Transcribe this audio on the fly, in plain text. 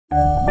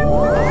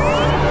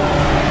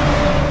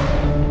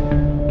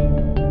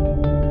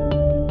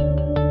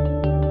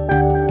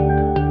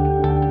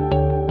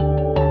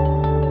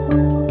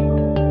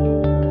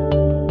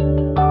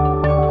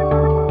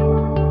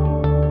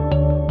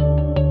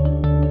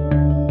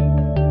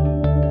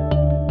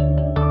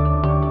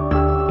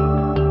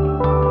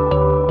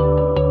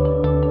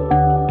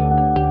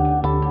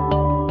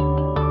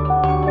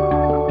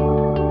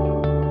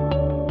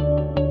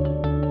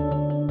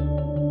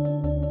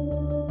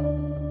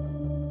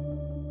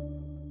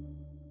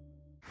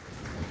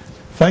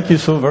Thank you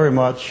so very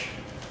much.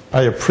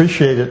 I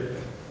appreciate it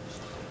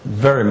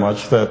very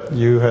much that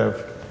you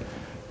have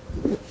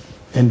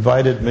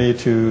invited me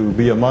to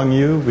be among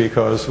you,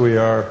 because we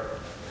are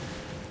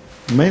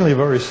mainly a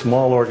very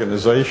small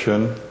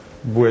organization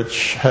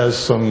which has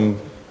some,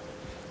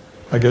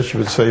 I guess you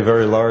would say,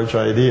 very large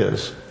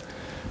ideas.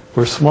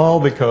 We're small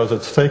because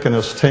it's taken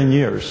us 10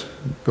 years,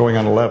 going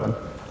on 11,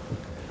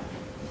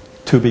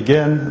 to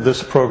begin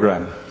this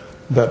program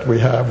that we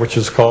have, which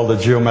is called the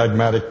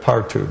Geomagmatic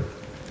Power Tube.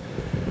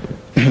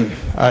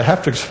 I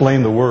have to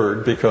explain the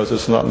word because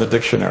it's not in the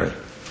dictionary.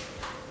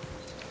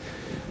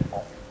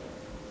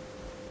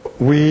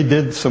 We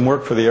did some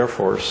work for the Air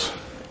Force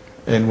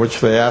in which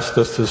they asked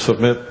us to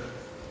submit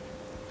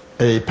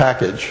a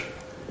package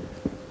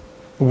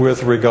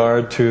with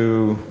regard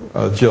to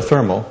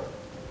geothermal.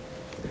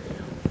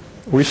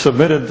 We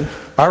submitted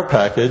our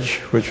package,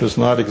 which was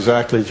not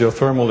exactly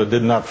geothermal. It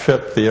did not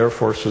fit the Air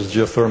Force's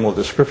geothermal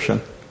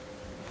description.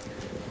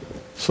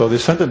 So they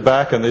sent it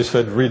back and they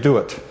said,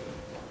 redo it.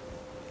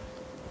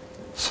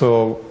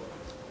 So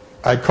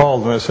I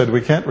called and I said,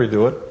 we can't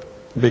redo it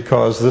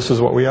because this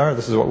is what we are,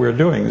 this is what we're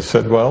doing. They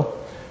said, well,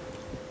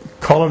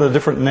 call it a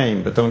different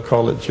name, but don't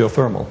call it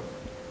geothermal.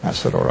 I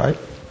said, all right.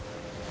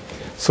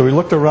 So we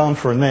looked around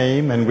for a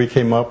name and we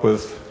came up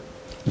with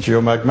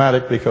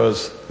geomagmatic,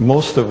 because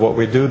most of what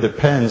we do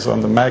depends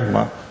on the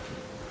magma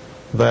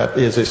that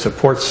is a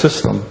support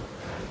system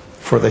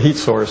for the heat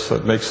source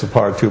that makes the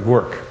power tube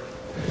work.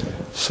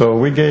 So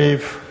we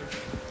gave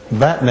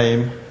that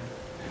name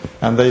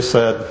and they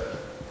said,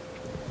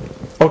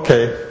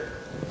 okay,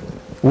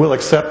 we'll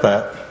accept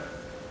that,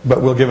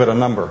 but we'll give it a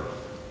number.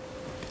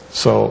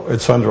 So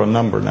it's under a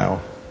number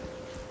now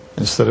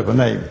instead of a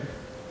name.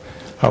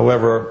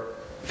 However,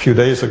 a few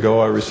days ago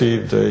I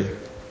received a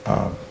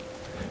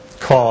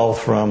call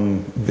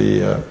from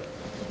the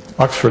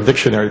Oxford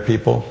Dictionary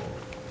people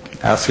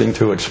asking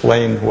to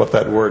explain what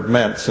that word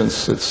meant,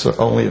 since it's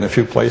only in a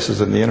few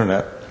places in the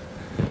internet,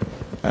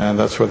 and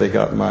that's where they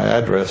got my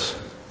address.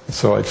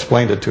 So I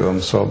explained it to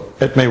them. So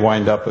it may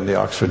wind up in the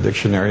Oxford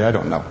Dictionary, I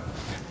don't know.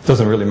 It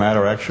doesn't really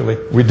matter, actually.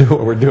 We do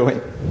what we're doing.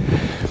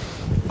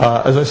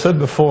 As I said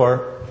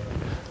before,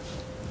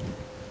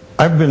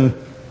 I've been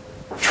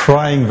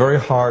trying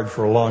very hard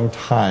for a long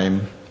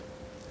time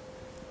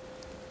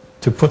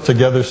to put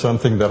together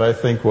something that I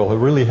think will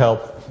really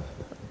help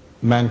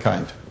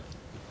mankind.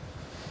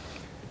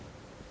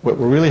 What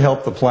will really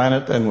help the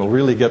planet and will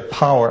really get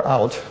power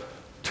out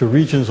to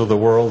regions of the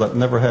world that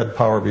never had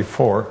power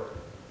before.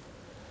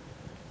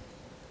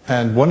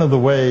 And one of the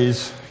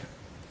ways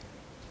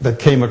that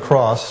came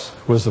across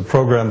was the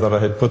program that I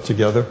had put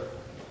together,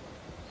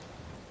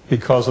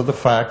 because of the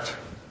fact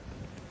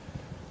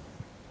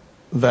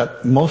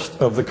that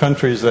most of the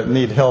countries that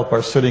need help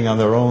are sitting on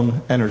their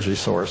own energy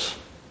source,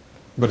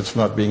 but it's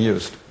not being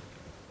used.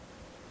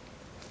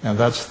 And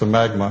that's the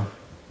magma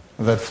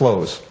that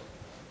flows.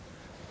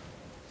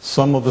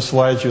 Some of the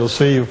slides you'll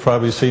see, you've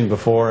probably seen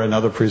before in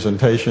other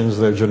presentations.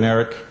 They're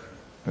generic,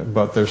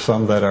 but there's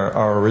some that are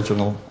our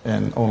original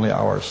and only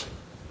ours.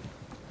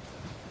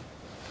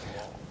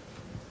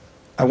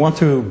 I want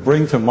to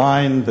bring to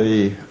mind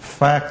the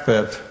fact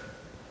that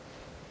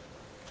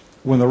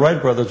when the Wright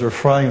brothers were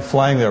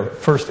flying their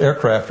first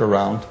aircraft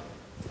around,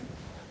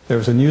 there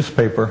was a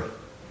newspaper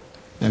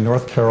in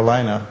North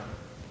Carolina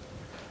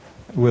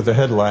with the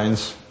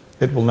headlines,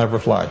 "It will never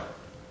fly."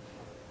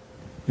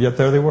 Yet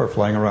there they were,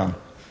 flying around.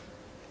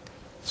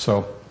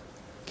 So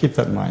keep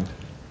that in mind.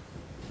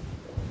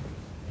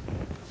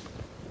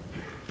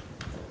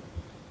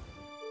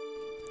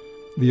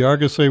 The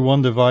Argus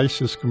A1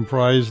 device is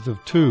comprised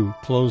of two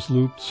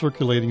closed-loop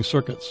circulating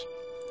circuits.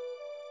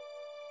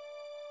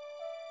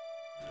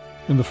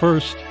 In the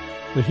first,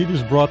 the heat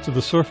is brought to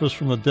the surface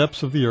from the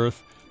depths of the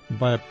Earth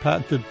by a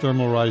patented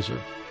thermal riser.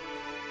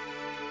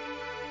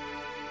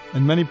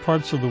 In many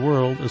parts of the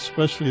world,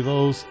 especially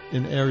those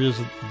in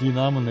areas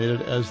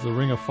denominated as the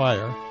Ring of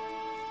Fire,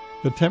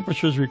 the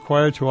temperatures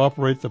required to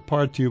operate the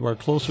power tube are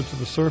closer to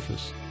the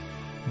surface.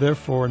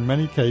 Therefore, in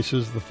many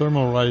cases, the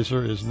thermal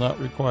riser is not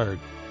required.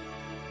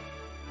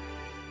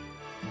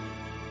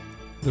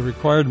 The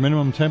required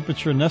minimum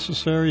temperature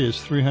necessary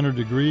is 300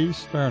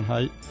 degrees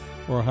Fahrenheit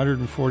or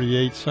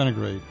 148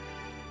 centigrade.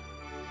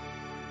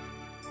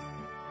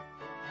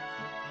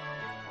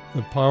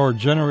 The power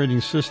generating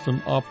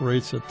system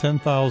operates at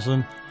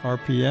 10,000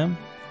 RPM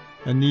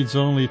and needs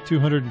only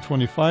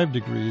 225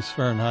 degrees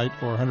Fahrenheit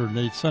or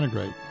 108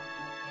 centigrade.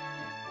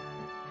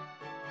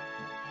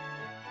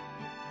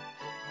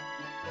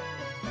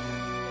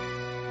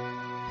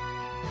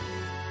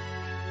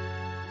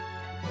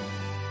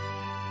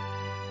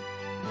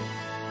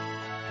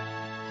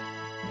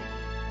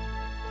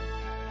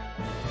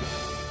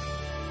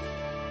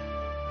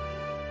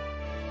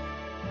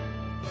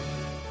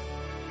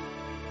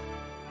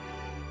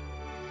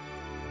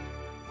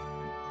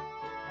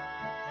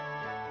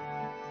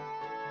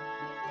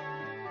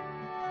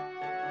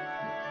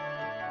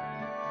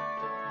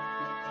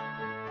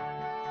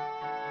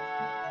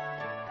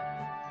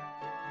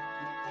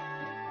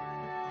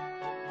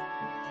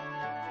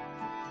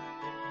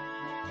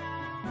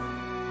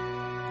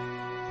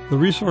 The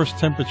resource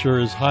temperature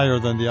is higher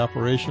than the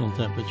operational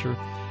temperature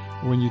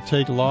when you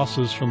take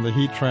losses from the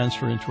heat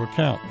transfer into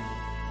account.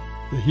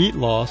 The heat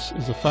loss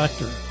is a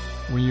factor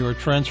when you are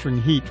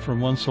transferring heat from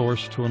one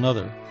source to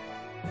another.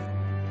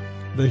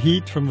 The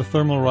heat from the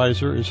thermal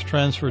riser is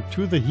transferred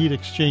to the heat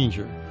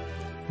exchanger.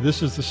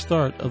 This is the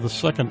start of the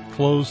second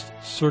closed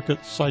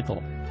circuit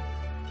cycle.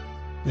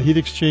 The heat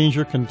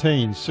exchanger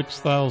contains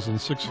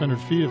 6,600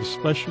 feet of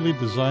specially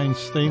designed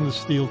stainless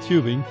steel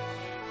tubing,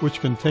 which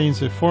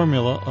contains a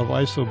formula of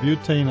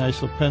isobutane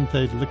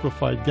isopentate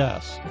liquefied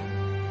gas.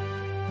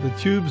 The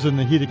tubes in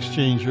the heat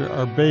exchanger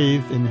are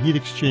bathed in heat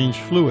exchange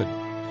fluid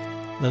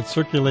that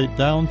circulate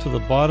down to the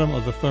bottom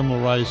of the thermal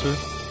riser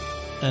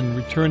and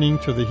returning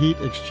to the heat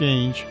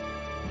exchange,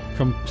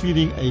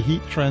 completing a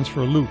heat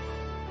transfer loop.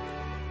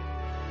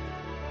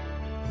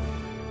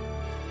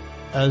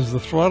 As the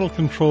throttle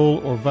control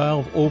or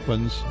valve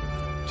opens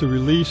to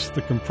release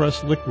the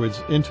compressed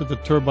liquids into the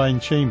turbine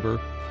chamber,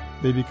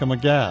 they become a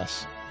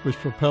gas, which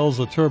propels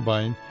the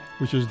turbine,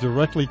 which is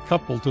directly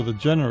coupled to the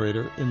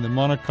generator in the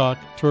monocoque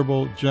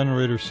turbo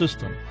generator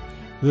system.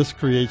 This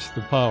creates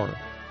the power.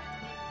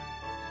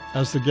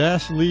 As the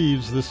gas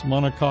leaves this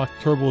monocoque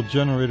turbo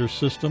generator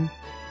system,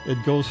 it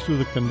goes through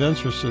the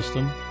condenser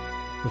system,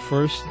 the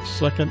first,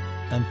 second,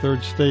 and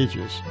third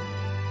stages.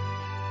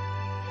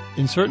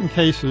 In certain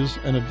cases,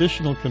 an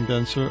additional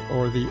condenser,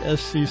 or the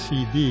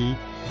SCCD,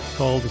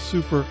 called the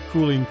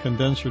supercooling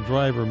condenser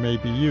driver, may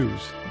be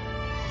used.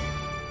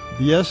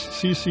 The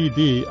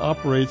SCCD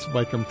operates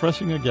by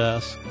compressing a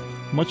gas,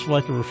 much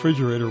like a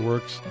refrigerator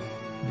works,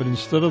 but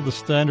instead of the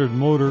standard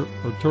motor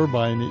or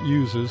turbine it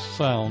uses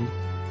sound,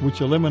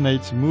 which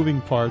eliminates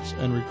moving parts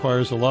and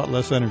requires a lot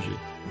less energy.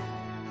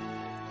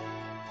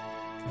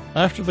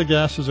 After the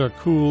gases are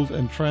cooled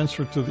and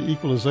transferred to the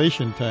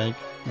equalization tank,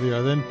 they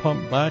are then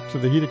pumped back to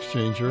the heat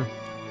exchanger,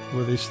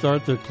 where they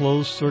start their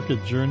closed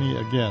circuit journey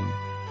again.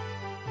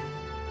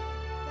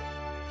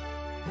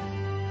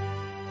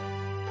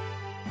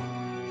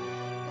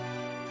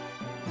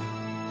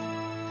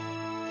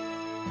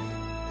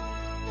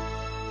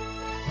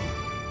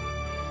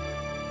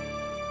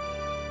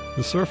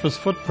 The surface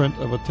footprint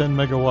of a 10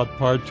 megawatt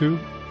power tube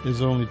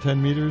is only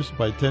 10 meters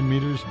by 10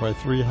 meters by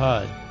 3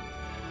 high.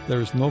 There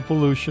is no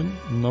pollution,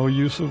 no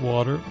use of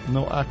water,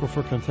 no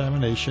aquifer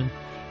contamination,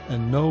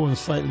 and no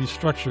unsightly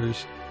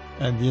structures,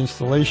 and the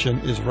installation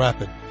is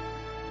rapid.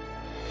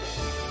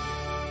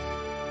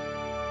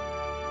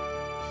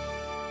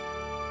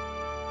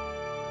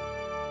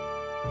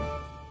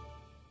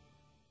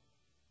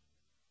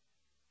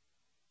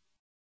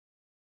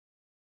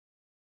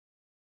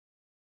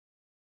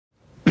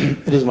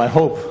 It is my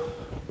hope,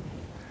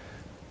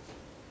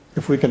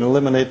 if we can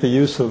eliminate the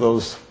use of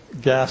those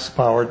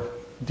gas-powered,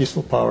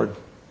 diesel-powered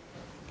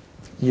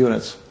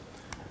units,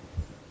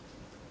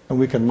 and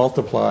we can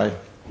multiply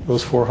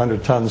those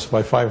 400 tons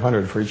by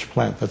 500 for each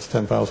plant, that's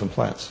 10,000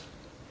 plants.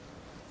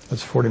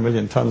 That's 40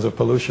 million tons of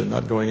pollution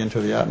not going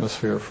into the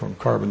atmosphere from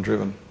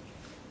carbon-driven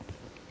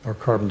or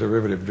carbon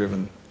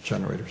derivative-driven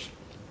generators.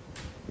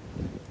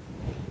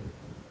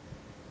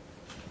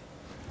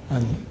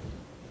 And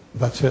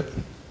that's it.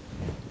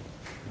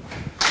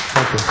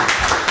 Thank you.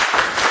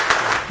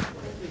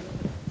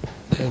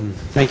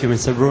 Thank you,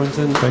 Mr.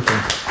 Brewington. Thank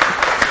you.